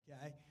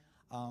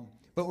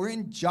But we're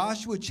in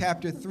Joshua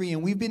chapter 3,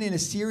 and we've been in a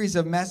series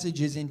of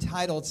messages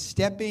entitled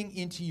Stepping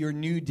into Your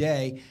New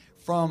Day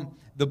from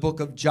the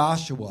book of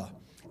Joshua.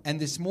 And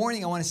this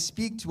morning I want to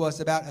speak to us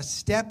about a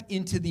step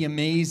into the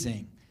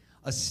amazing.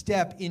 A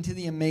step into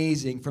the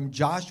amazing from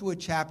Joshua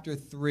chapter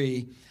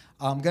 3.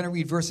 I'm going to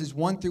read verses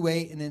 1 through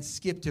 8 and then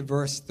skip to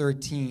verse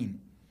 13.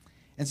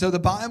 And so the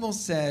Bible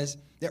says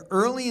that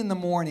early in the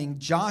morning,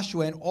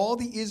 Joshua and all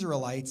the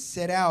Israelites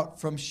set out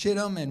from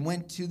Shittim and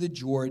went to the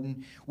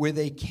Jordan, where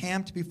they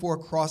camped before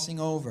crossing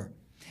over.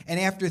 And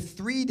after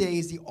 3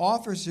 days, the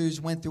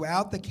officers went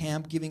throughout the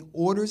camp, giving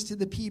orders to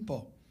the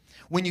people.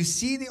 When you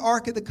see the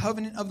ark of the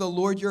covenant of the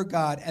Lord your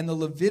God and the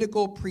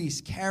Levitical priests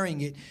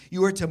carrying it,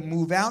 you are to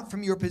move out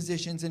from your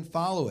positions and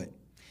follow it.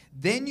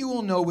 Then you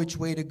will know which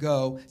way to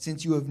go,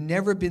 since you have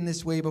never been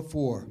this way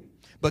before.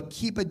 But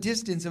keep a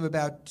distance of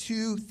about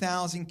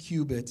 2,000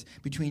 cubits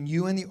between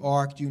you and the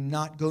ark. Do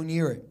not go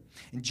near it.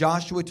 And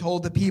Joshua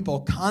told the people,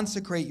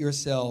 consecrate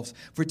yourselves,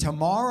 for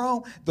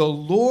tomorrow the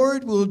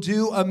Lord will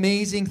do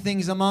amazing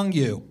things among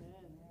you.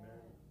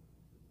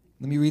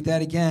 Let me read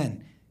that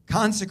again.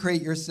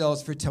 Consecrate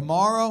yourselves, for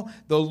tomorrow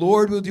the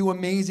Lord will do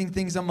amazing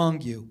things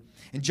among you.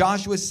 And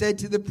Joshua said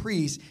to the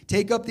priests,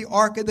 take up the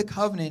ark of the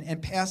covenant and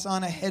pass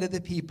on ahead of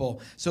the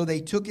people. So they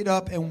took it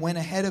up and went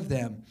ahead of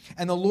them.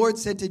 And the Lord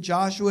said to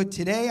Joshua,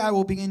 today I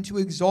will begin to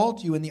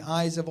exalt you in the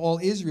eyes of all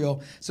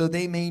Israel, so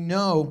they may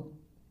know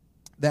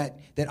that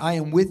I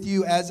am with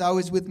you as I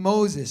was with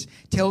Moses.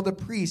 Tell the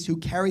priests who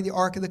carry the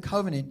ark of the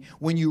covenant,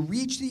 when you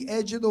reach the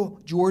edge of the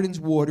Jordan's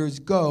waters,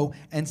 go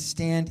and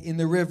stand in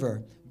the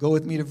river. Go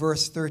with me to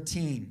verse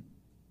 13.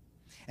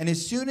 And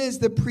as soon as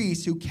the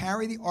priests who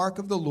carry the ark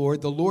of the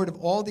Lord of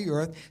all the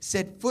earth,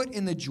 set foot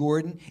in the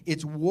Jordan,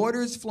 its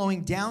waters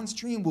flowing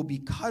downstream will be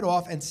cut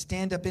off and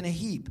stand up in a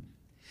heap.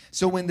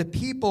 So when the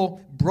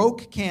people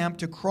broke camp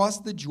to cross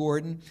the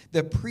Jordan,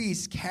 the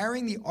priests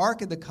carrying the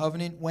ark of the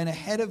covenant went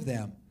ahead of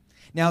them.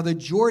 Now the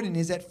Jordan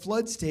is at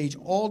flood stage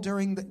all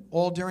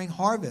during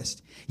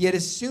harvest. Yet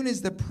as soon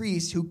as the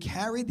priests who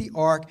carried the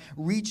ark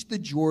reached the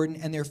Jordan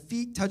and their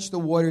feet touched the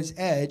water's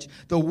edge,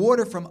 the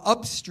water from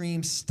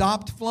upstream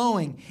stopped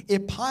flowing.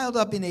 It piled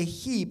up in a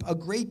heap a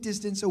great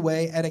distance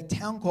away at a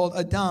town called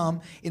Adam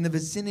in the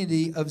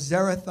vicinity of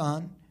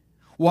Zarethan,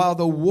 while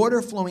the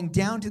water flowing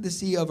down to the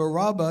Sea of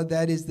Arabah,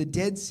 that is the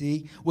Dead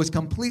Sea, was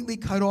completely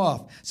cut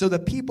off. So the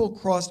people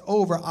crossed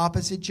over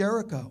opposite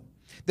Jericho.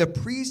 The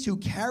priests who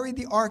carried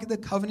the ark of the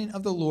covenant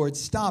of the Lord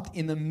stopped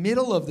in the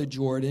middle of the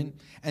Jordan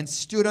and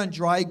stood on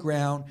dry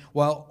ground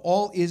while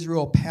all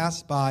Israel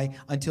passed by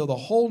until the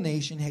whole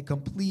nation had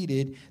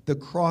completed the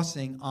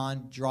crossing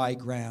on dry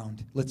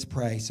ground. Let's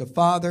pray. So,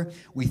 Father,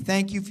 we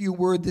thank you for your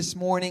word this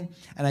morning,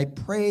 and I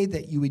pray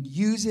that you would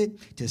use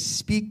it to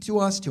speak to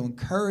us, to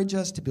encourage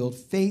us, to build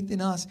faith in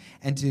us,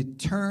 and to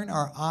turn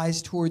our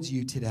eyes towards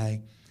you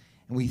today.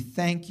 And we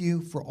thank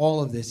you for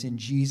all of this. In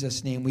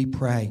Jesus' name we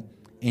pray.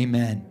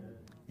 Amen.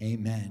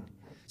 Amen.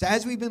 So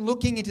as we've been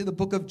looking into the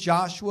book of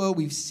Joshua,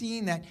 we've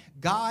seen that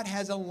God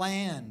has a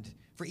land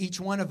for each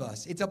one of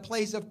us. It's a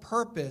place of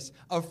purpose,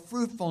 of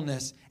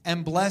fruitfulness,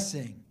 and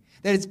blessing.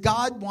 That is,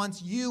 God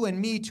wants you and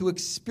me to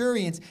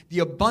experience the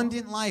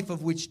abundant life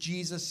of which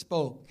Jesus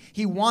spoke.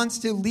 He wants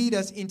to lead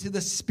us into the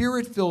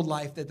Spirit-filled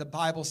life that the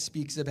Bible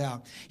speaks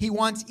about. He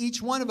wants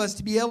each one of us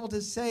to be able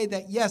to say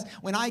that, yes,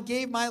 when I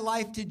gave my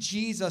life to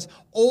Jesus,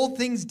 old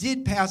things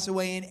did pass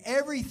away and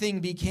everything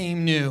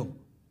became new.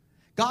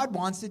 God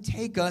wants to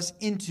take us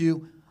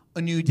into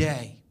a new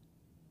day.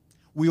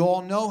 We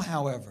all know,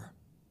 however,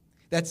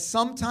 that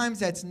sometimes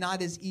that's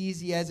not as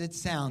easy as it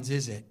sounds,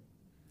 is it?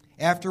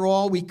 After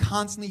all, we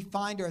constantly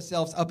find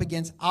ourselves up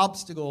against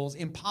obstacles,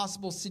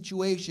 impossible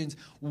situations,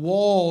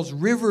 walls,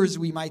 rivers,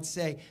 we might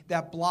say,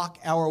 that block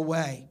our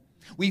way.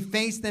 We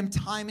face them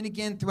time and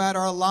again throughout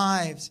our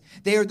lives.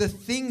 They are the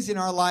things in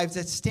our lives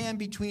that stand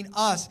between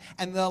us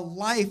and the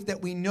life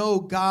that we know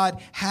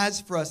God has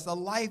for us, the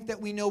life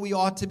that we know we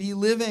ought to be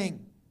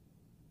living.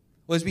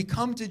 Well, as we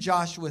come to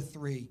Joshua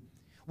 3,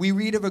 we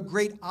read of a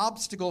great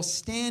obstacle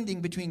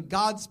standing between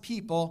God's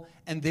people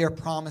and their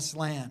promised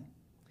land.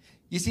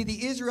 You see,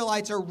 the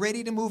Israelites are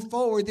ready to move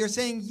forward. They're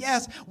saying,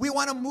 yes, we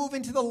want to move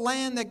into the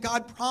land that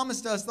God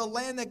promised us, the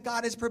land that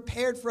God has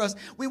prepared for us.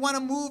 We want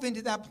to move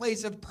into that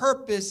place of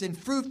purpose and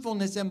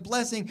fruitfulness and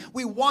blessing.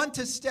 We want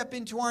to step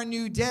into our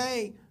new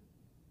day.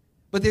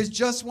 But there's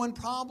just one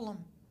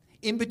problem.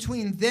 In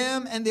between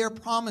them and their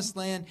promised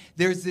land,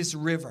 there's this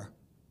river.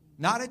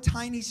 Not a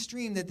tiny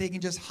stream that they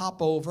can just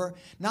hop over,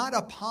 not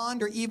a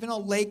pond or even a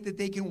lake that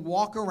they can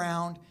walk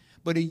around,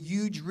 but a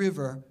huge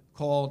river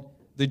called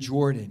the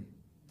Jordan.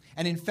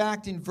 And in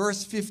fact, in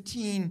verse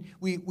 15,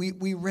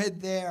 we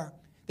read there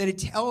that it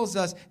tells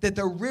us that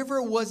the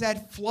river was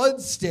at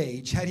flood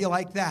stage. How do you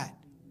like that?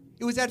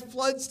 It was at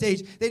flood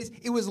stage. That is,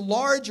 it was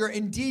larger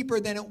and deeper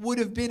than it would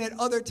have been at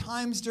other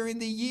times during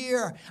the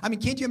year. I mean,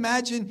 can't you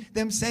imagine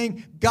them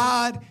saying,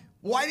 God,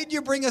 why did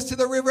you bring us to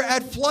the river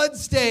at flood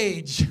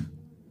stage?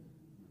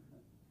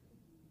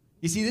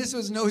 You see, this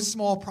was no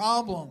small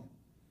problem.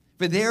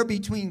 For there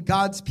between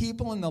God's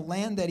people and the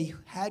land that he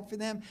had for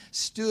them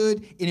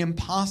stood an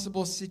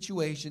impossible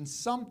situation,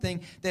 something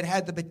that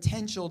had the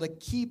potential to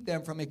keep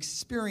them from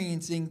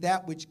experiencing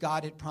that which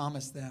God had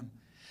promised them.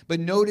 But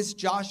notice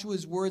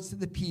Joshua's words to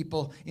the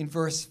people in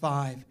verse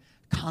 5,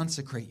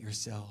 consecrate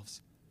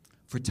yourselves,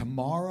 for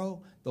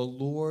tomorrow the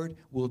Lord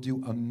will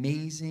do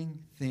amazing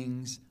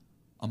things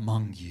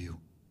among you.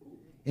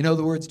 In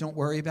other words, don't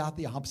worry about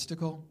the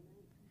obstacle.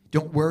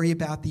 Don't worry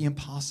about the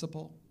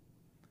impossible.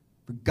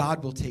 For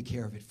God will take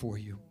care of it for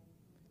you.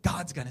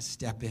 God's going to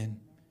step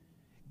in.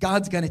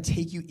 God's going to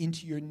take you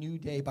into your new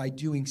day by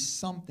doing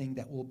something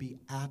that will be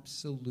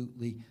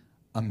absolutely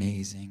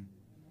amazing.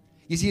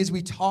 You see, as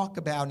we talk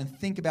about and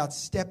think about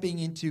stepping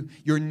into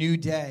your new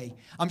day,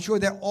 I'm sure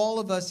that all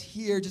of us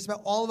here, just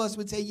about all of us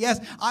would say, yes,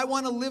 I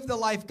want to live the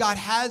life God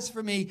has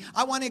for me.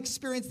 I want to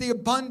experience the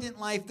abundant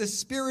life, the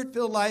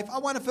spirit-filled life. I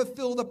want to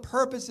fulfill the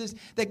purposes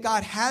that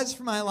God has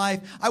for my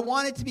life. I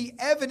want it to be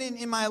evident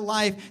in my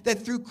life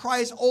that through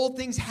Christ, old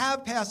things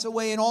have passed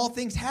away and all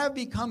things have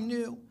become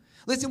new.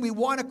 Listen, we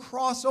want to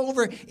cross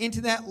over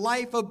into that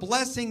life of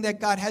blessing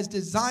that God has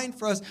designed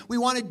for us. We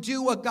want to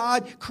do what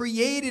God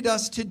created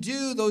us to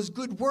do, those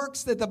good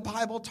works that the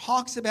Bible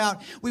talks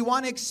about. We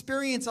want to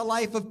experience a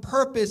life of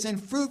purpose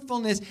and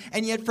fruitfulness,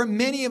 and yet for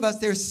many of us,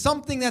 there's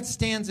something that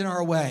stands in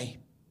our way.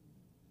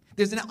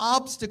 There's an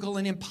obstacle,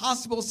 an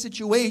impossible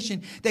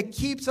situation that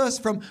keeps us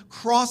from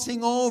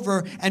crossing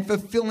over and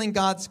fulfilling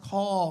God's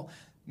call.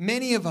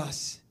 Many of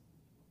us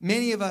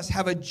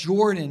have a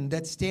Jordan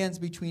that stands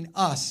between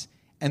us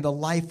and the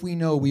life we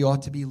know we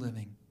ought to be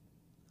living.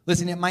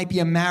 Listen, it might be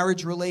a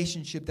marriage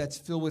relationship that's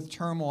filled with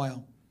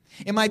turmoil.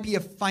 It might be a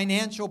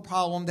financial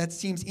problem that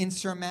seems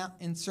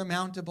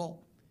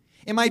insurmountable.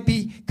 It might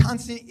be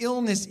constant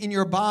illness in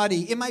your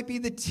body. It might be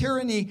the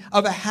tyranny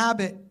of a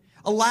habit,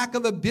 a lack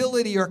of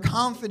ability or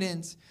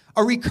confidence,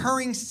 a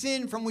recurring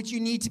sin from which you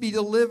need to be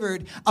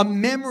delivered, a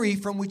memory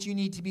from which you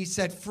need to be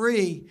set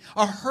free,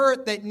 a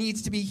hurt that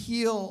needs to be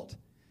healed.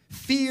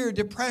 Fear,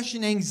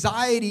 depression,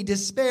 anxiety,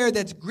 despair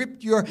that's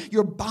gripped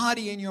your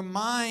body and your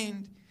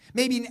mind.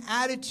 Maybe an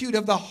attitude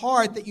of the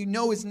heart that you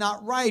know is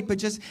not right, but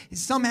just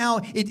somehow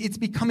it's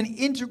become an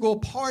integral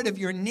part of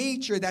your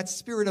nature, that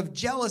spirit of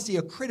jealousy,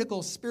 a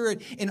critical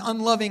spirit, an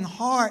unloving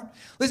heart.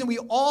 Listen, we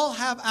all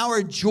have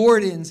our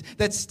Jordans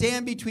that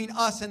stand between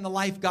us and the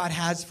life God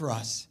has for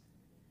us.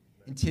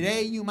 And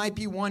today you might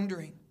be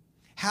wondering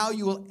how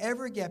you will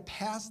ever get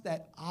past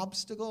that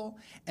obstacle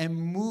and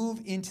move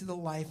into the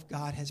life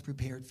God has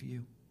prepared for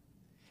you.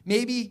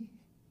 Maybe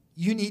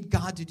you need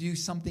God to do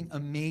something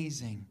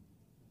amazing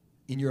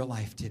in your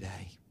life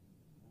today.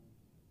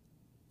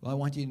 Well, I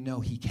want you to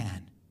know He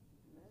can.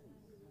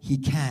 He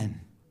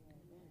can.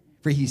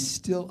 For He's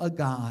still a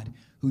God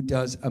who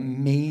does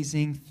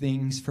amazing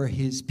things for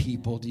His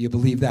people. Do you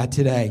believe that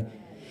today?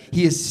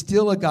 He is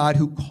still a God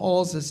who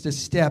calls us to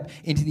step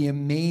into the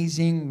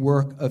amazing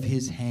work of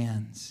His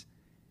hands.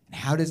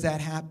 How does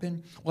that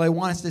happen? Well, I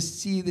want us to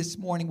see this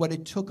morning what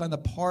it took on the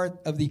part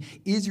of the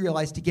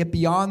Israelites to get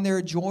beyond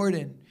their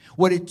Jordan,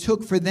 what it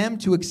took for them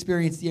to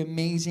experience the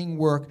amazing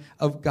work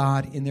of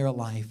God in their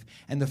life.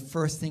 And the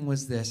first thing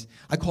was this.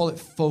 I call it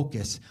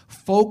focus.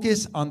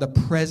 Focus on the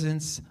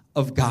presence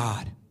of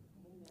God.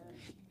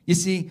 You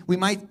see, we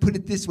might put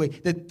it this way,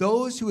 that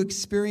those who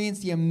experience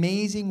the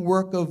amazing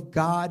work of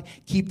God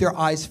keep their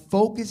eyes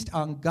focused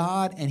on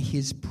God and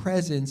His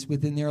presence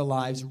within their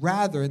lives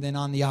rather than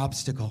on the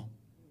obstacle.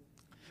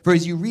 For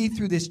as you read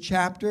through this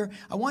chapter,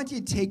 I want you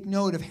to take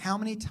note of how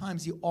many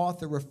times the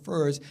author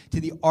refers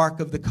to the Ark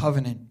of the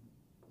Covenant.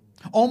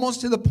 Almost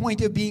to the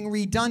point of being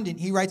redundant.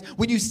 He writes,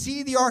 when you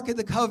see the Ark of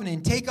the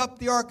Covenant, take up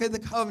the Ark of the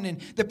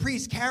Covenant, the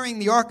priest carrying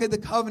the Ark of the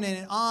Covenant,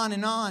 and on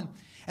and on.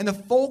 And the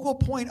focal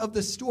point of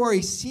the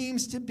story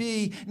seems to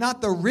be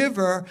not the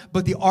river,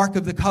 but the Ark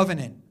of the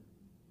Covenant.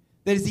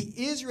 That is,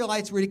 the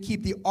Israelites were to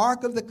keep the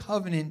Ark of the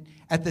Covenant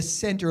at the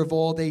center of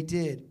all they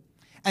did.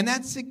 And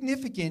that's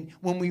significant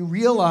when we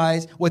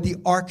realize what the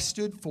ark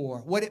stood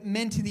for, what it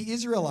meant to the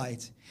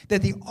Israelites.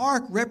 That the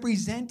ark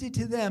represented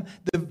to them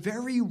the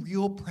very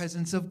real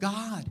presence of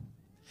God.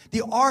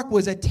 The ark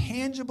was a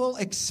tangible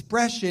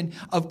expression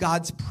of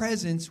God's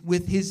presence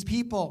with His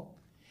people.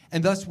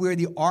 And thus where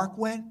the ark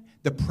went,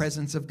 the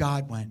presence of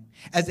God went.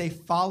 As they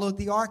followed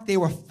the ark, they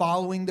were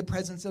following the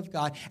presence of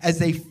God. As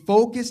they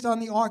focused on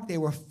the ark, they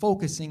were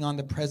focusing on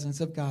the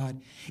presence of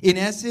God. In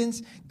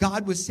essence,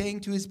 God was saying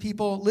to His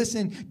people,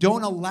 listen,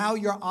 don't allow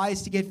your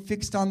eyes to get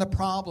fixed on the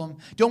problem.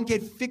 Don't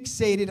get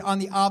fixated on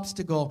the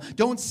obstacle.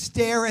 Don't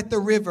stare at the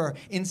river.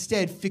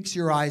 Instead, fix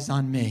your eyes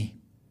on me.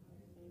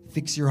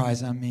 Fix your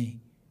eyes on me.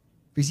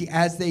 You see,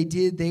 as they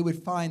did, they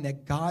would find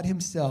that God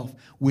Himself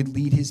would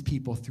lead His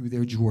people through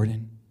their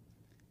Jordan.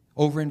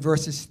 Over in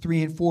verses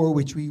 3 and 4,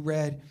 which we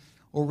read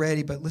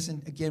already, but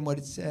listen again what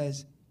it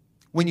says.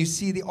 When you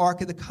see the Ark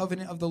of the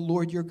Covenant of the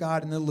Lord your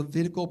God and the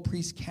Levitical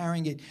priests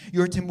carrying it,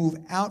 you're to move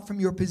out from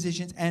your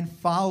positions and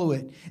follow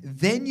it.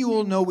 Then you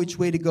will know which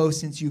way to go,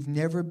 since you've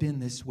never been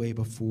this way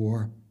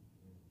before.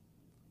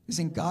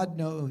 Listen, God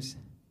knows.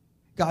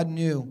 God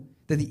knew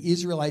that the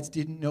Israelites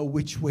didn't know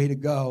which way to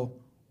go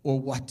or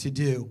what to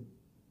do.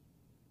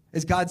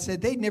 As God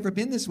said, they'd never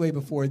been this way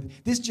before.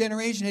 This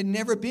generation had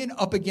never been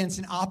up against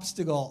an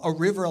obstacle, a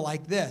river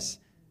like this.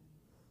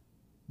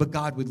 But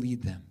God would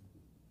lead them.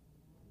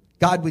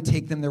 God would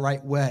take them the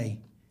right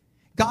way.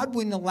 God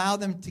wouldn't allow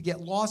them to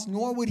get lost,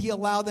 nor would he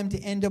allow them to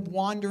end up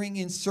wandering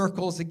in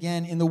circles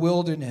again in the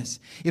wilderness.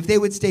 If they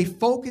would stay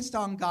focused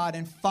on God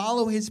and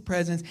follow his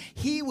presence,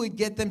 he would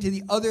get them to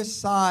the other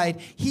side.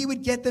 He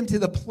would get them to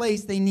the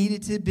place they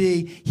needed to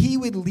be. He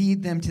would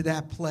lead them to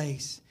that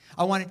place.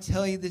 I want to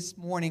tell you this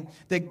morning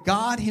that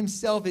God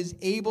himself is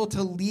able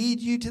to lead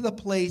you to the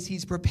place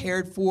he's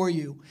prepared for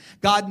you.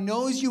 God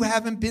knows you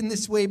haven't been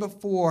this way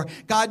before.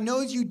 God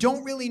knows you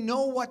don't really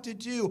know what to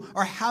do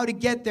or how to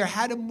get there,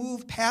 how to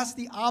move past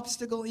the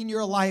obstacle in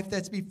your life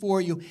that's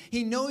before you.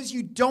 He knows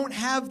you don't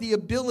have the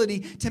ability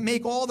to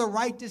make all the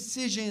right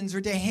decisions or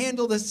to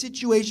handle the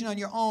situation on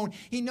your own.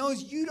 He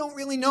knows you don't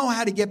really know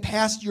how to get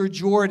past your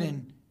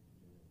Jordan.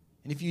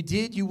 And if you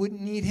did, you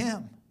wouldn't need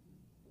him.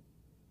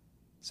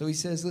 So he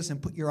says, listen,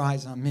 put your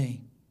eyes on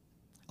me.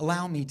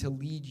 Allow me to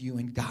lead you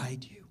and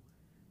guide you,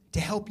 to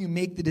help you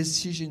make the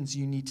decisions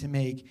you need to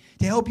make,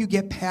 to help you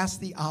get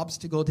past the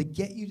obstacle, to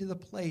get you to the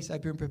place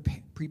I've been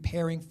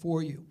preparing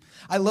for you.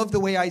 I love the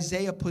way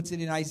Isaiah puts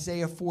it in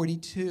Isaiah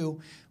 42,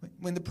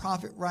 when the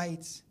prophet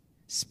writes,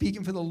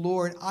 speaking for the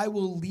Lord, I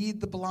will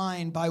lead the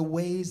blind by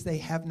ways they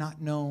have not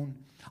known,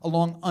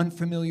 along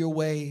unfamiliar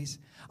ways.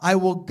 I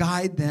will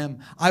guide them.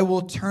 I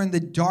will turn the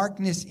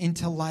darkness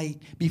into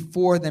light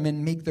before them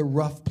and make the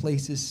rough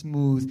places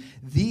smooth.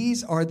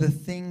 These are the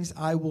things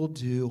I will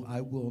do.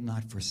 I will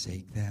not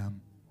forsake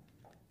them.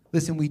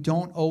 Listen, we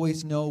don't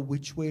always know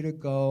which way to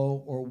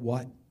go or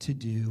what to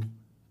do,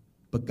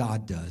 but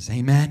God does.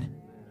 Amen?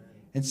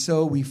 And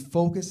so we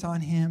focus on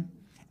him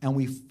and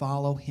we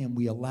follow him.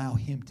 We allow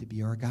him to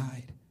be our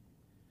guide.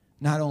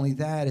 Not only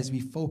that, as we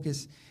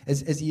focus,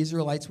 as the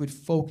Israelites would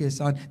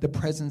focus on the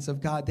presence of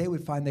God, they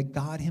would find that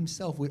God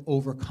himself would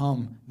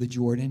overcome the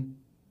Jordan.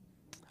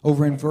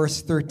 Over in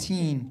verse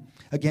 13,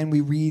 again,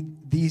 we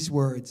read these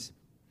words.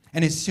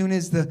 And as soon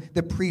as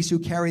the priests who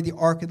carried the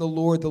ark of the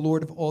Lord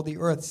of all the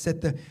earth,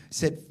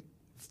 set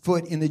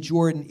foot in the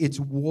Jordan,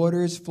 its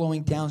waters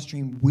flowing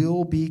downstream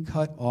will be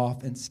cut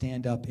off and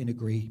stand up in a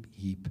great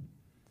heap.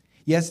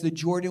 Yes, the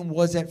Jordan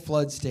was at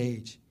flood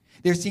stage.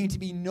 There seemed to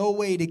be no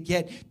way to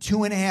get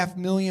 2.5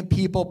 million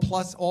people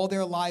plus all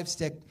their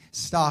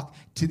livestock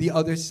to the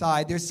other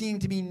side. There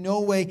seemed to be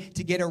no way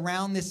to get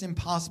around this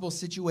impossible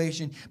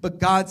situation. But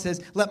God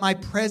says, let my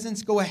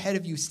presence go ahead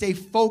of you. Stay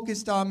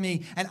focused on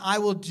me, and I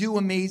will do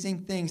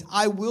amazing things.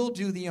 I will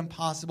do the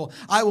impossible.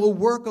 I will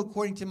work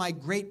according to my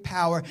great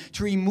power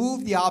to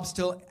remove the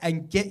obstacle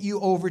and get you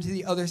over to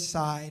the other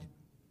side.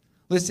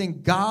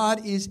 Listen,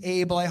 God is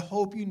able. I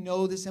hope you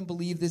know this and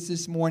believe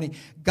this morning.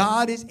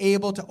 God is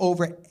able to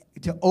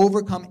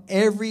overcome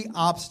every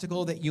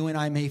obstacle that you and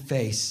I may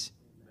face.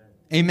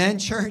 Amen,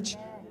 church?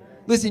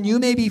 Listen, you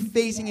may be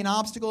facing an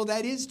obstacle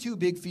that is too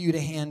big for you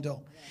to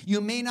handle. You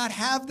may not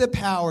have the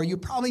power. You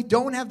probably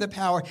don't have the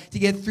power to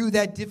get through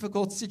that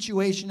difficult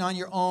situation on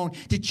your own,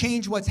 to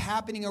change what's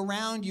happening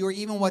around you or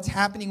even what's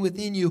happening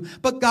within you.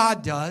 But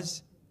God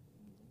does.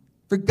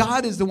 For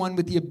God is the one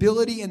with the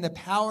ability and the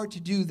power to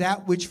do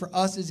that which for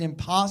us is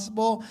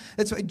impossible.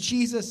 That's why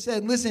Jesus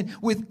said, listen,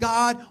 with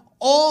God,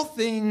 all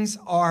things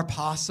are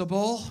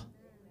possible.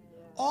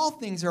 All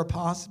things are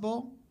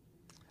possible.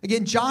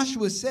 Again,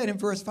 Joshua said in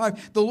verse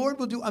 5, the Lord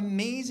will do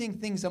amazing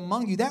things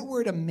among you. That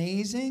word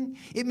amazing,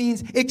 it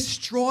means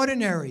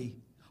extraordinary,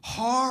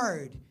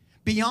 hard,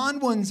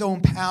 beyond one's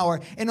own power.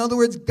 In other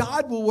words,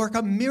 God will work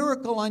a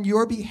miracle on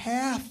your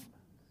behalf.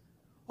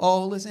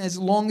 Oh, listen, as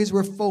long as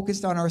we're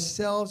focused on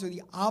ourselves or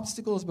the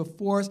obstacles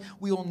before us,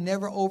 we will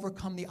never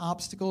overcome the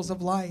obstacles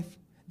of life.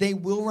 They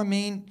will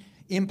remain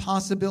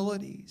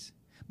impossibilities.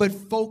 But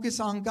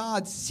focus on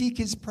God, seek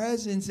his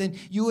presence, and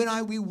you and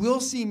I, we will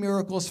see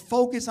miracles.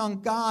 Focus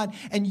on God,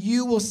 and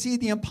you will see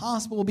the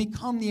impossible will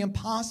become the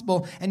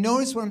impossible. And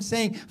notice what I'm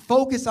saying,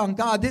 focus on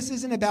God. This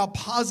isn't about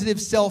positive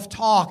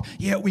self-talk.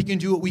 Yeah, we can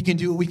do it, we can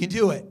do it, we can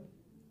do it.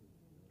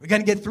 We're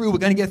going to get through, we're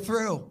going to get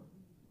through.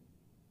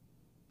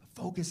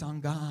 Focus on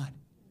God.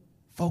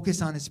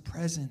 Focus on his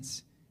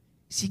presence.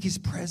 Seek his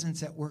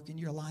presence at work in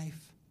your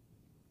life.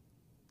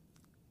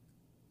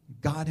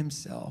 God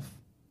himself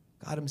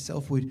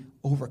would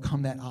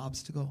overcome that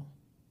obstacle.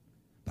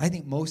 But I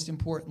think most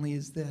importantly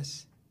is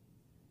this,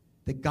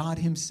 that God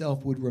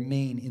himself would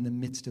remain in the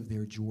midst of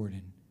their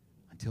Jordan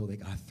until they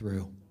got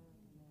through.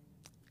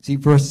 See,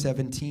 verse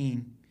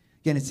 17,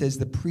 again it says,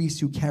 the priests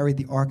who carried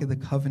the Ark of the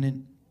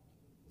Covenant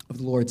of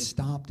the Lord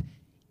stopped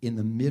in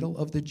the middle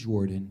of the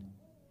Jordan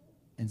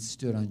and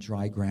stood on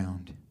dry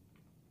ground.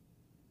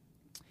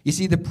 You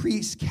see, the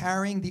priests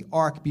carrying the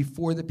ark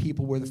before the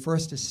people were the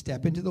first to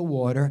step into the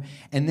water,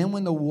 and then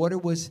when the water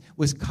was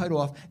cut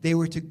off, they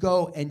were to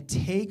go and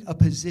take a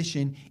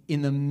position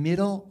in the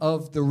middle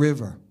of the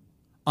river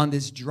on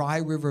this dry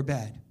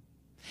riverbed.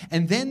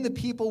 And then the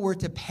people were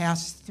to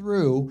pass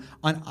through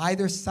on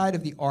either side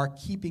of the ark,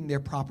 keeping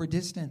their proper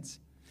distance.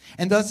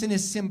 And thus, in a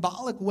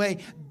symbolic way,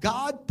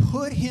 God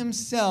put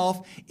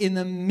himself in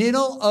the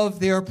middle of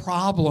their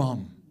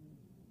problem.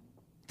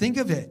 Think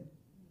of it.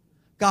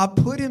 God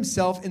put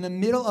himself in the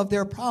middle of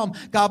their problem.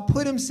 God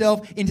put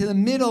himself into the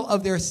middle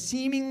of their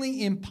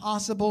seemingly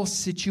impossible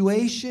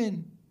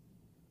situation.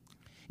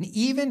 And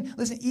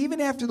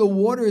even after the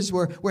waters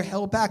were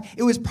held back,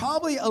 it was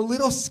probably a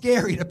little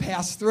scary to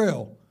pass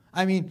through.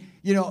 I mean,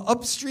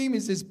 upstream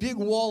is this big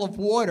wall of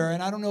water,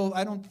 and I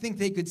don't think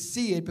they could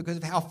see it because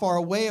of how far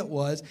away it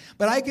was.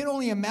 But I can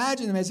only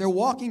imagine them as they're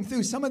walking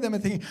through. Some of them are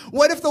thinking,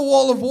 what if the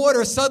wall of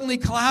water suddenly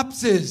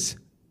collapses?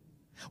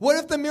 What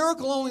if the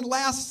miracle only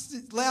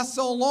lasts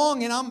so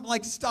long and I'm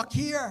like stuck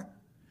here?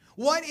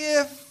 What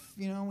if,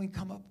 we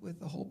come up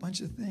with a whole bunch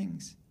of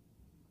things.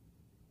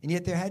 And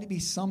yet there had to be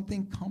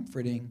something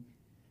comforting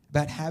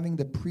about having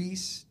the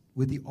priests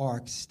with the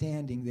ark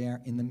standing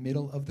there in the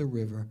middle of the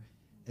river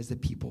as the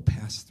people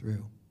passed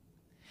through.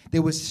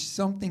 There was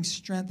something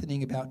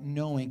strengthening about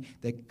knowing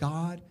that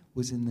God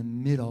was in the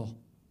middle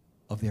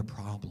of their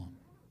problem.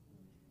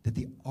 That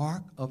the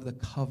Ark of the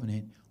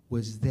Covenant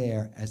was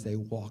there as they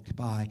walked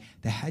by.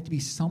 There had to be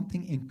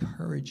something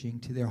encouraging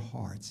to their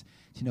hearts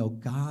to know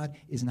God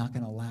is not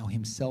going to allow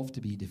himself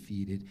to be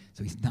defeated,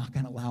 so he's not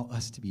going to allow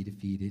us to be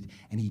defeated,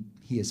 and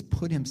he has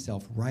put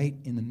himself right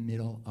in the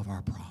middle of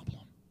our problem.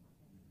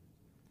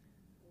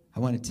 I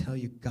want to tell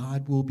you,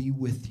 God will be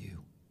with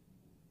you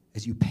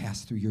as you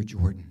pass through your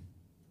Jordan.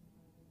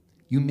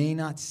 You may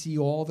not see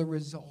all the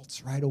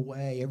results right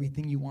away,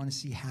 everything you want to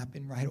see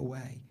happen right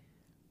away,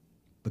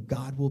 but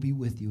God will be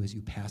with you as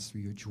you pass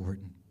through your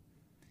Jordan.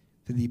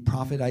 For the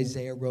prophet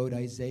Isaiah wrote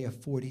Isaiah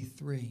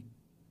 43.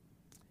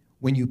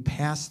 When you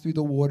pass through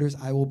the waters,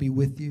 I will be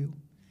with you.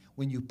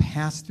 When you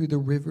pass through the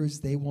rivers,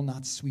 they will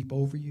not sweep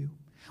over you.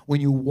 When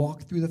you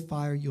walk through the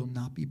fire, you'll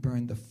not be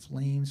burned. The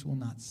flames will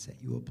not set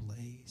you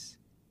ablaze.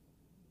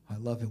 I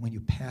love it. When you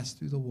pass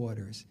through the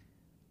waters,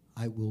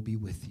 I will be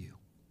with you.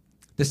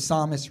 The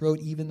psalmist wrote,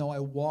 even though I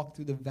walk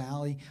through the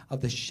valley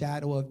of the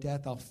shadow of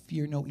death, I'll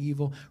fear no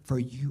evil, for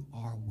you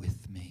are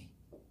with me.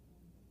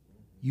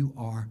 You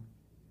are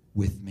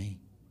with me.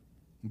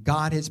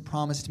 God has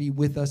promised to be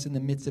with us in the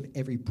midst of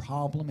every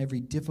problem, every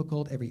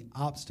difficult, every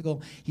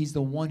obstacle. He's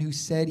the one who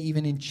said,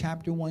 even in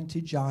chapter 1 to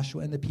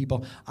Joshua and the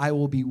people, I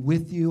will be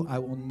with you. I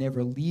will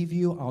never leave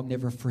you. I'll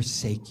never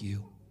forsake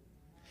you.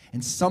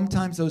 And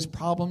sometimes those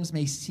problems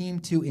may seem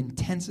to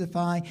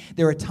intensify.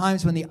 There are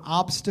times when the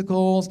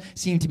obstacles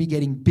seem to be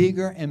getting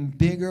bigger and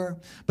bigger.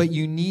 But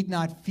you need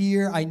not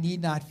fear. I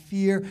need not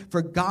fear.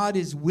 For God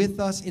is with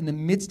us in the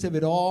midst of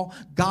it all.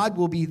 God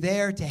will be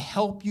there to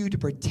help you, to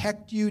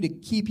protect you, to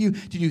keep you,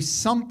 to do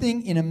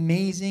something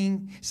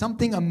amazing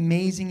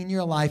in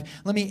your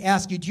life. Let me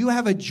ask you, do you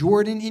have a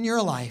Jordan in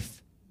your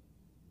life?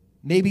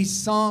 Maybe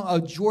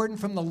a Jordan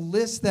from the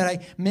list that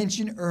I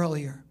mentioned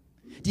earlier.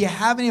 Do you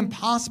have an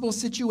impossible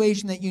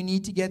situation that you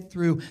need to get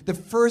through? The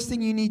first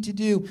thing you need to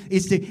do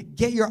is to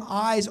get your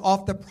eyes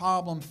off the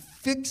problem.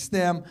 Fix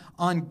them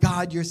on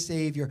God, your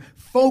Savior.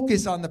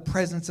 Focus on the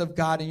presence of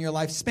God in your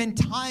life. Spend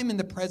time in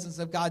the presence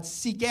of God.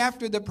 Seek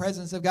after the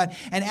presence of God.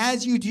 And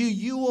as you do,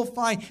 you will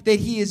find that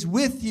he is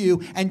with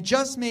you and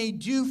just may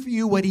do for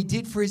you what he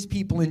did for his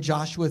people in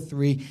Joshua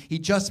 3. He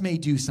just may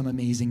do some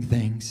amazing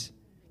things.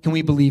 Can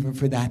we believe him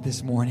for that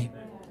this morning?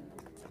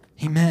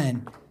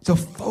 Amen. So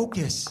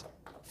focus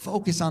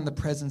on the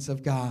presence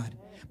of God.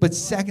 But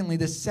secondly,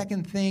 the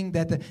second thing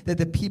that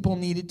the people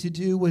needed to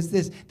do was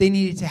this. They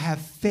needed to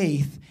have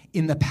faith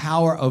in the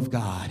power of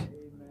God.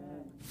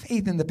 Amen.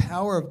 Faith in the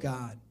power of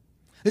God.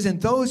 Listen,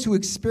 those who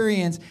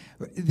experience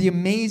the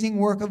amazing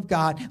work of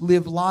God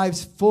live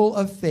lives full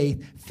of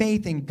faith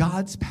in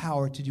God's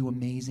power to do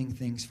amazing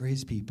things for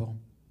his people.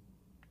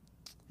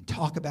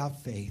 Talk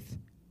about faith.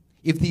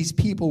 If these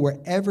people were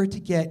ever to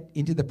get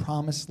into the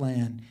promised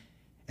land,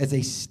 as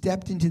they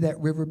stepped into that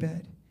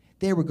riverbed,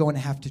 they were going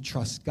to have to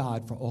trust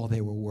God for all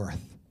they were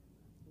worth.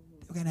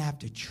 They were going to have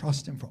to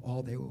trust him for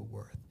all they were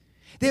worth.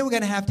 They were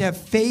going to have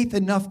faith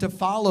enough to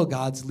follow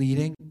God's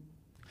leading.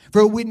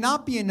 For it would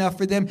not be enough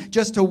for them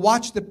just to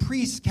watch the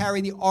priests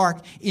carry the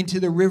ark into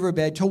the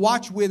riverbed, to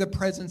watch where the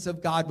presence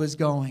of God was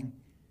going.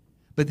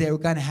 But they were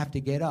going to have to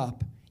get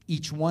up,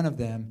 each one of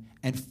them,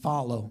 and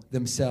follow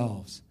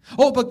themselves.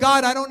 Oh, but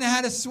God, I don't know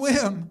how to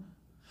swim.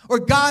 Or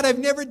God, I've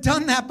never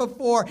done that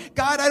before.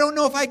 God, I don't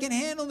know if I can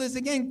handle this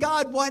again.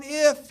 God, what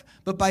if?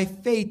 But by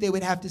faith, they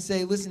would have to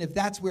say, listen, if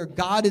that's where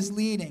God is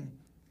leading,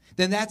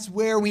 then that's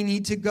where we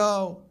need to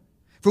go.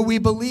 For we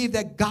believe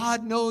that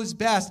God knows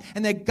best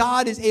and that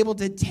God is able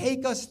to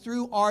take us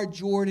through our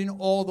Jordan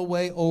all the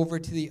way over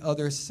to the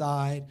other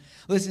side.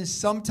 Listen,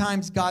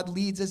 sometimes God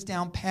leads us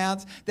down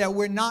paths that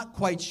we're not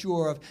quite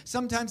sure of.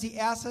 Sometimes he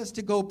asks us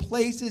to go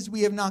places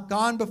we have not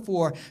gone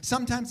before.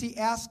 Sometimes he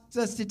asks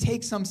us to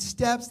take some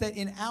steps that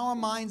in our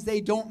minds they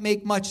don't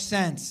make much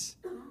sense.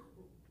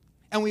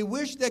 And we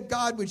wish that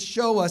God would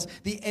show us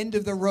the end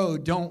of the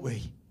road, don't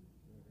we?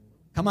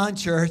 Come on,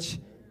 church.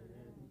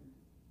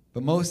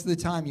 But most of the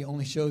time, he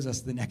only shows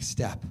us the next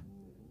step.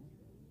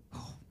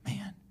 Oh,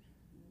 man.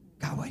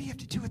 God, why do you have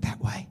to do it that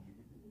way?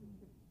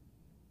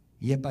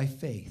 Yet by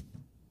faith,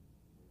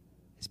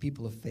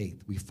 people of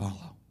faith, we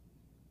follow.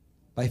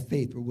 By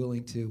faith, we're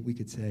willing to, we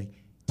could say,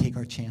 take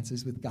our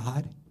chances with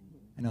God.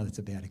 I know that's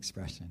a bad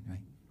expression, right?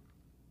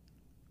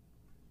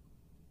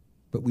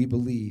 But we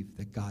believe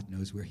that God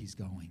knows where he's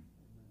going,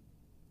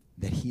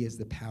 that he has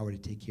the power to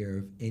take care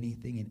of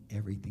anything and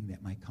everything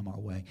that might come our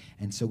way.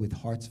 And so with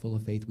hearts full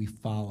of faith, we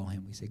follow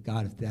him. We say,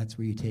 God, if that's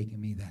where you're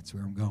taking me, that's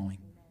where I'm going.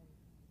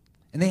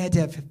 And they had to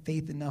have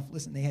faith enough,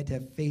 listen, they had to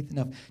have faith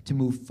enough to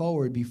move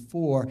forward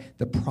before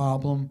the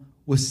problem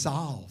was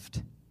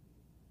solved.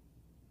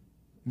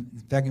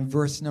 In fact, in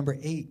verse number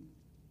 8,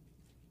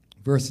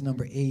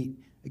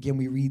 again,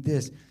 we read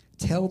this.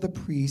 Tell the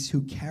priests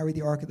who carry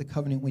the Ark of the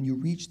Covenant, when you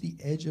reach the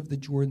edge of the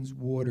Jordan's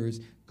waters,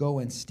 go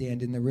and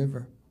stand in the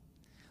river.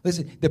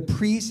 Listen, the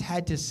priests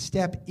had to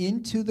step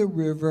into the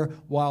river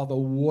while the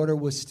water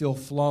was still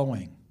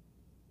flowing,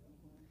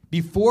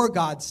 before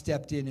God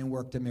stepped in and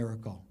worked a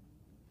miracle.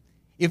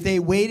 If they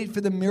waited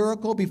for the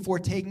miracle before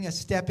taking a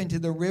step into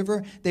the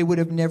river, they would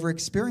have never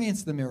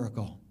experienced the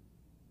miracle.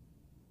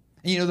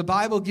 And the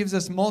Bible gives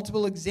us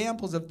multiple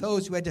examples of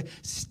those who had to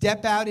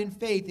step out in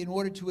faith in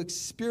order to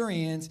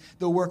experience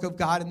the work of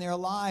God in their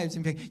lives.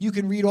 In fact, you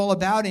can read all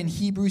about it in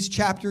Hebrews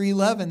chapter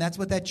 11. That's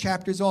what that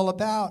chapter is all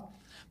about.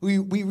 We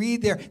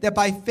read there that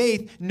by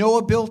faith,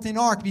 Noah built an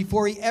ark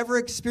before he ever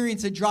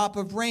experienced a drop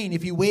of rain.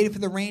 If he waited for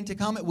the rain to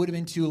come, it would have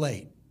been too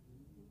late.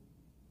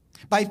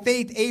 By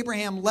faith,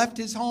 Abraham left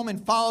his home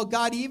and followed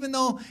God even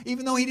though he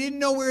didn't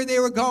know where they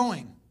were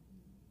going.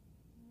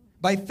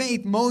 By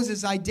faith,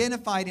 Moses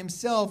identified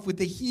himself with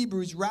the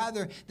Hebrews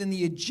rather than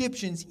the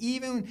Egyptians,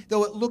 even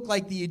though it looked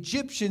like the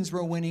Egyptians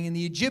were winning and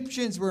the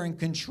Egyptians were in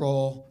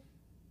control.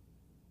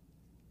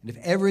 And if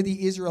ever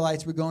the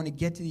Israelites were going to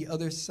get to the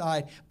other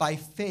side, by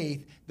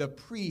faith, the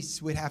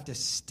priests would have to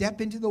step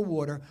into the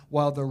water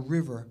while the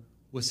river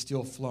was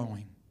still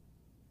flowing.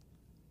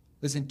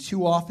 Listen,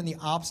 too often the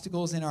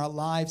obstacles in our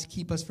lives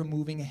keep us from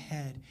moving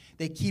ahead.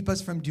 They keep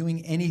us from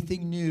doing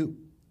anything new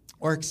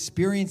or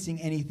experiencing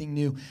anything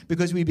new,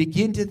 because we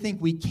begin to think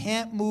we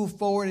can't move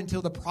forward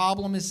until the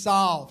problem is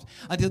solved,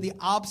 until the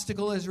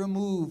obstacle is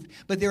removed.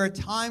 But there are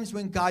times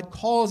when God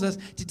calls us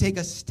to take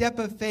a step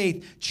of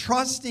faith,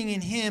 trusting in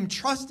him,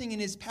 trusting in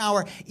his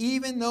power,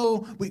 even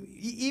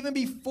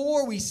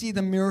before we see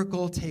the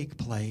miracle take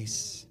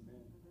place,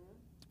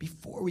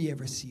 before we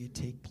ever see it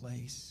take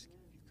place.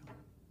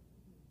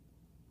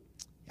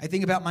 I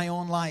think about my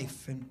own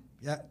life, and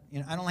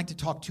I don't like to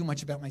talk too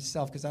much about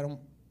myself because I don't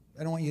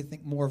want you to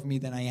think more of me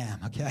than I am,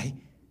 okay?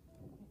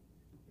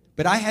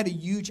 But I had a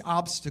huge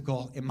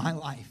obstacle in my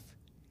life.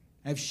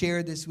 I've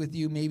shared this with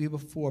you maybe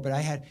before, but I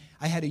had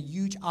a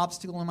huge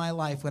obstacle in my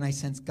life when I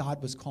sensed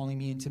God was calling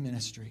me into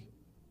ministry.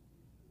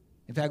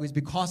 In fact, it was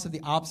because of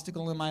the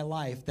obstacle in my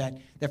life that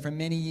for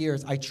many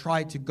years I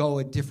tried to go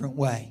a different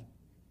way.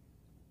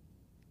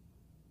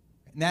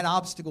 And that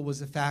obstacle was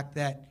the fact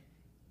that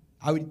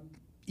I would,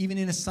 even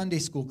in a Sunday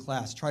school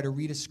class, try to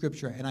read a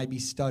scripture and I'd be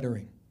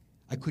stuttering.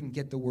 I couldn't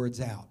get the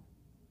words out.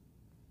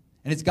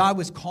 And as God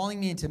was calling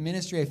me into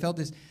ministry, I felt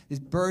this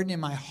burden in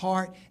my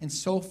heart and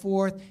so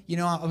forth.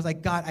 I was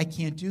like, God, I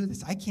can't do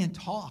this. I can't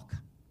talk.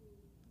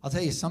 I'll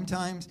tell you,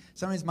 sometimes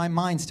my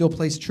mind still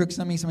plays tricks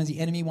on me. Sometimes the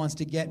enemy wants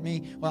to get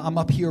me. Well, I'm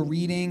up here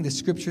reading the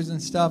scriptures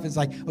and stuff. It's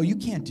like, oh, you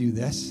can't do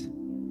this.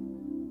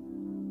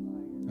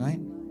 Right?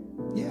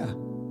 Yeah.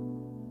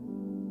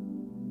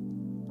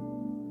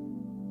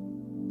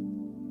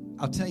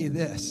 I'll tell you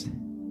this.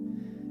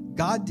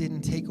 God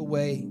didn't take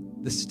away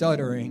the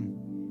stuttering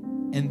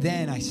and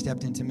then I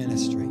stepped into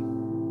ministry.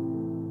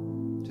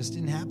 Just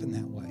didn't happen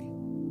that way.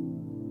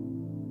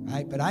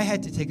 Right? But I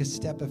had to take a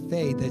step of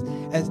faith.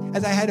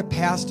 As I had a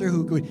pastor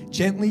who would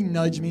gently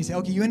nudge me and say,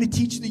 okay, you're going to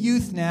teach the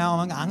youth now.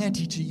 I'm going to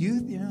teach the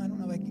youth. I don't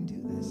know if I can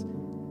do this.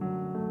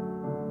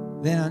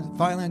 Then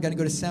finally I'm going to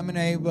go to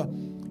seminary. Well,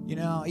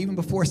 even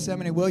before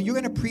seminary, well, you're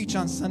going to preach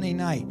on Sunday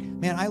night.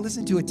 Man, I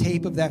listened to a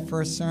tape of that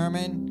first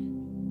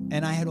sermon,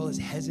 and I had all this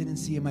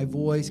hesitancy in my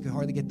voice, could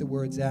hardly get the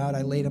words out.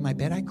 I laid on my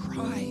bed. I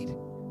cried.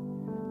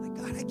 Like,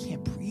 God, I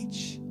can't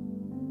preach.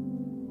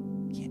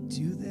 I can't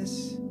do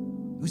this.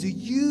 It was a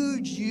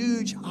huge,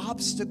 huge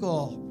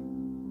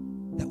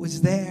obstacle that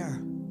was there.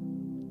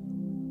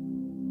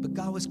 But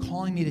God was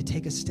calling me to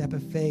take a step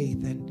of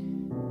faith.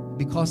 And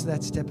because of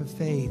that step of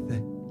faith,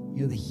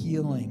 the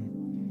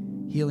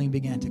healing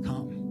began to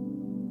come.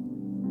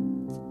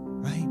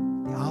 Right?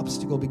 The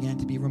obstacle began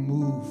to be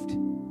removed.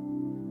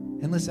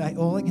 And listen,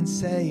 all I can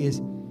say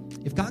is,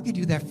 if God could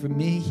do that for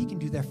me, he can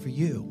do that for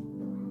you.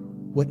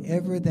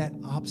 Whatever that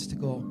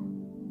obstacle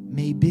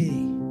may be.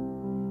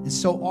 And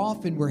so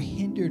often we're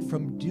hindered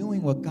from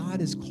doing what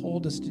God has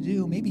called us to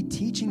do. Maybe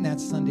teaching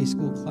that Sunday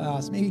school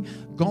class. Maybe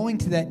going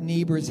to that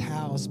neighbor's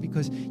house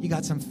because you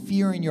got some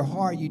fear in your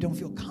heart. You don't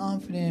feel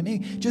confident.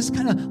 Maybe just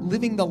kind of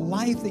living the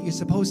life that you're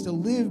supposed to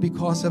live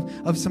because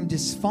of some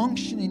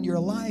dysfunction in your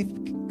life.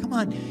 Come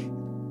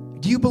on.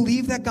 Do you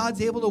believe that God's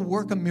able to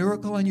work a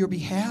miracle on your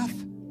behalf?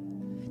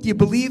 Do you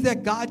believe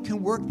that God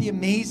can work the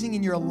amazing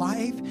in your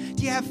life?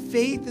 Do you have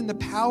faith in the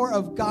power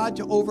of God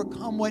to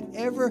overcome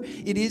whatever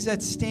it is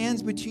that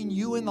stands between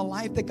you and the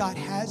life that God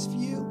has for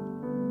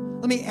you?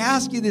 Let me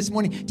ask you this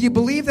morning, do you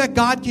believe that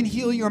God can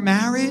heal your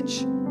marriage?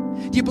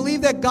 Do you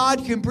believe that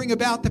God can bring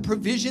about the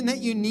provision that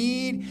you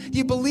need? Do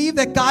you believe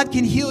that God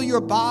can heal your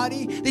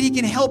body? That He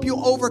can help you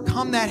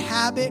overcome that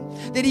habit?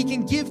 That He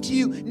can give to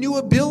you new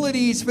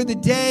abilities for the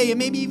day and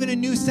maybe even a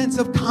new sense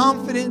of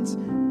confidence?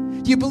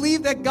 Do you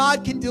believe that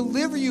God can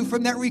deliver you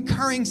from that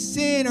recurring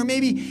sin, or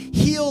maybe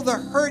heal the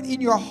hurt in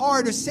your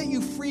heart, or set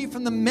you free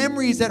from the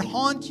memories that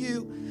haunt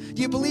you?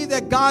 Do you believe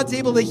that God's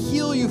able to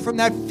heal you from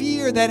that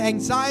fear, that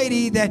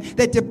anxiety,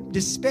 that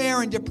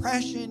despair and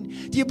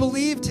depression? Do you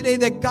believe today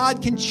that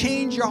God can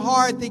change your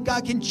heart, that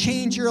God can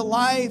change your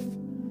life?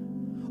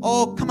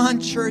 Oh, come on,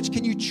 church.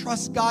 Can you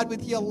trust God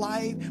with your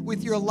life?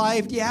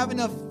 Do you have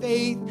enough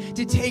faith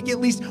to take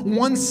at least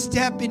one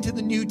step into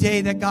the new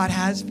day that God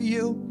has for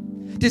you?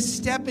 To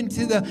step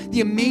into the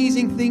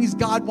amazing things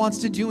God wants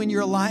to do in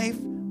your life?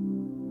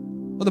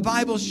 Well, the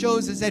Bible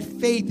shows us that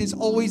faith is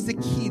always the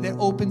key that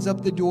opens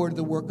up the door to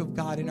the work of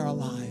God in our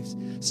lives,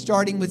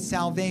 starting with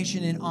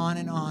salvation and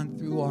on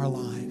through our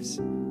lives.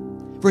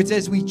 For it's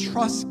as we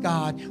trust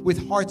God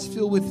with hearts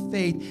filled with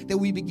faith that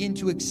we begin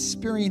to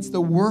experience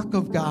the work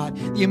of God,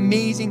 the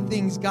amazing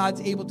things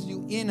God's able to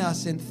do in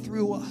us and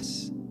through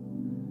us.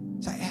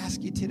 So I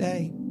ask you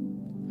today,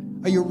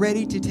 are you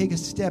ready to take a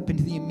step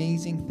into the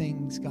amazing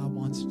things God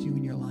wants to do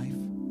in your life?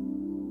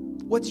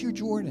 What's your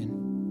Jordan?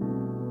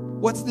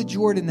 What's the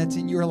Jordan that's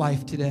in your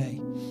life today?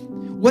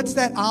 What's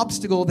that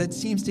obstacle that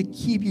seems to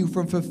keep you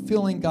from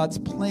fulfilling God's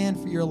plan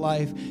for your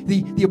life?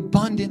 The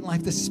abundant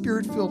life, the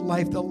Spirit-filled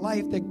life, the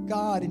life that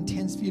God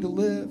intends for you to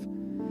live.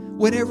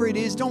 Whatever it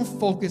is, don't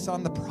focus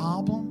on the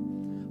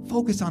problem.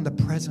 Focus on the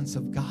presence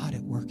of God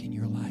at work in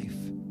your life.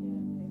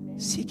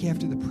 Seek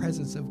after the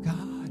presence of God.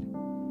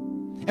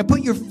 And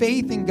put your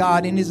faith in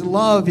God, in His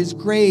love, His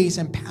grace,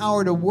 and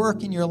power to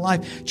work in your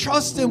life.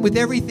 Trust Him with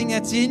everything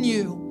that's in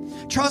you.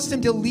 Trust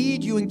Him to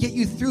lead you and get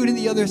you through to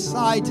the other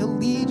side, to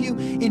lead you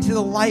into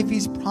the life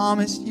He's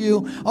promised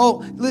you.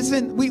 Oh,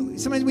 listen,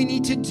 sometimes we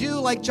need to do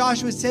like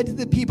Joshua said to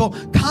the people,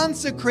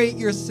 consecrate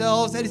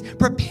yourselves. That is,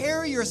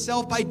 prepare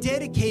yourself by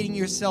dedicating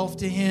yourself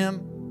to Him.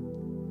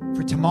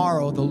 For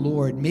tomorrow, the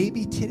Lord,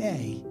 maybe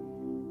today,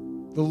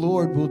 the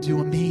Lord will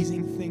do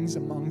amazing things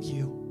among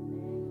you.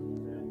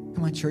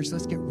 Come on, church,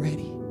 let's get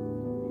ready.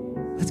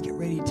 Let's get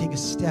ready to take a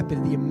step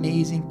into the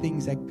amazing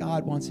things that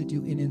God wants to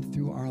do in and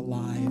through our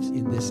lives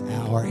in this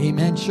hour.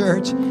 Amen,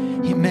 church.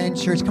 Amen,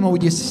 church. Come on,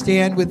 would you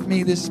stand with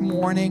me this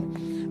morning?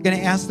 I'm going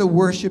to ask the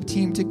worship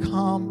team to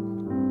come.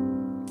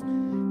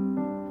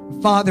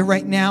 Father,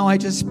 right now, I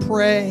just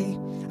pray.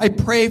 I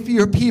pray for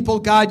your people,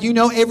 God. You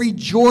know every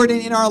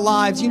Jordan in our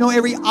lives. You know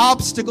every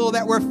obstacle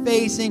that we're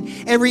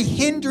facing, every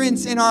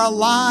hindrance in our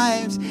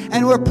lives.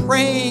 And we're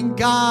praying,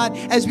 God,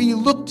 as we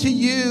look to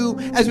you,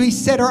 as we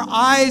set our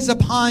eyes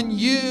upon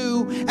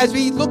you, as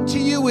we look to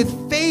you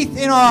with faith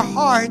in our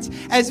hearts,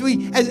 as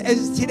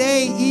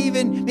today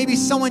even maybe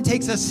someone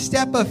takes a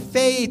step of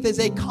faith as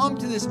they come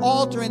to this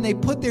altar and they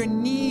put their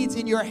needs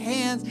in your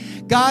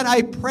hands. God,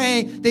 I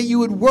pray that you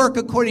would work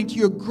according to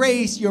your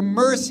grace, your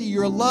mercy,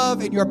 your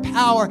love, and your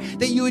power,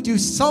 that you would do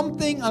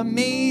something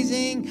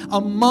amazing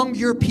among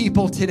your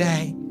people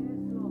today.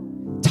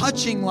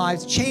 Touching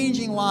lives,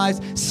 changing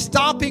lives,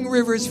 stopping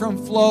rivers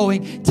from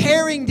flowing,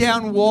 tearing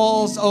down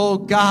walls, oh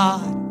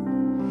God.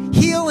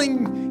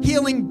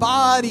 Healing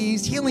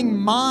bodies, healing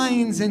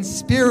minds and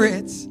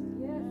spirits.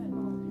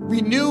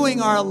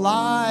 Renewing our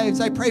lives.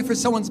 I pray for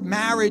someone's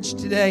marriage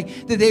today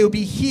that they would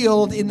be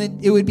healed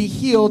it would be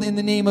healed in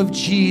the name of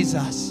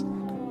Jesus.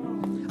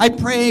 I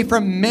pray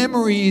for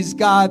memories,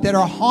 God, that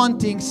are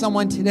haunting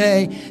someone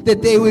today,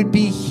 that they would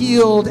be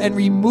healed and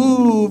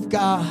removed,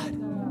 God.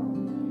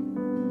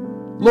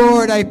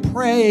 Lord, I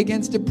pray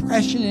against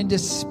depression and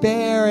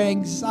despair,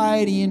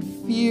 anxiety and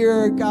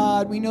fear,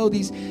 God. We know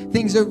these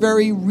things are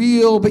very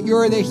real, but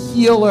you're the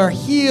healer.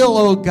 Heal,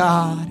 oh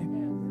God.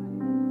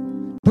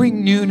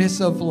 Bring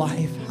newness of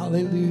life.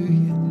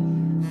 Hallelujah.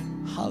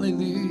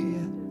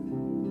 Hallelujah.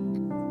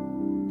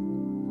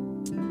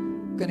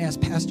 I'm going to ask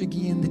Pastor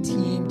Guy and the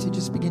team to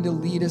just begin to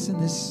lead us in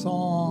this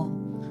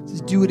song. It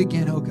says, do it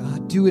again, oh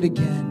God. Do it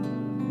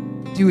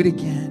again. Do it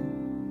again.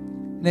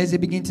 And as they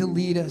begin to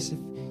lead us, if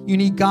you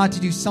need God to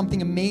do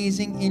something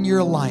amazing in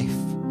your life,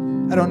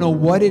 I don't know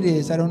what it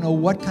is. I don't know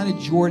what kind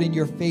of Jordan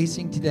you're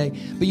facing today,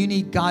 but you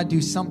need God to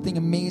do something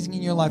amazing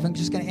in your life. I'm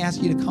just going to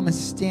ask you to come and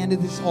stand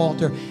at this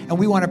altar, and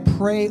we want to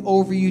pray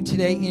over you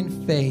today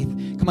in faith.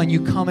 Come on,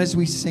 you come as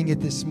we sing it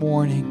this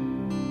morning.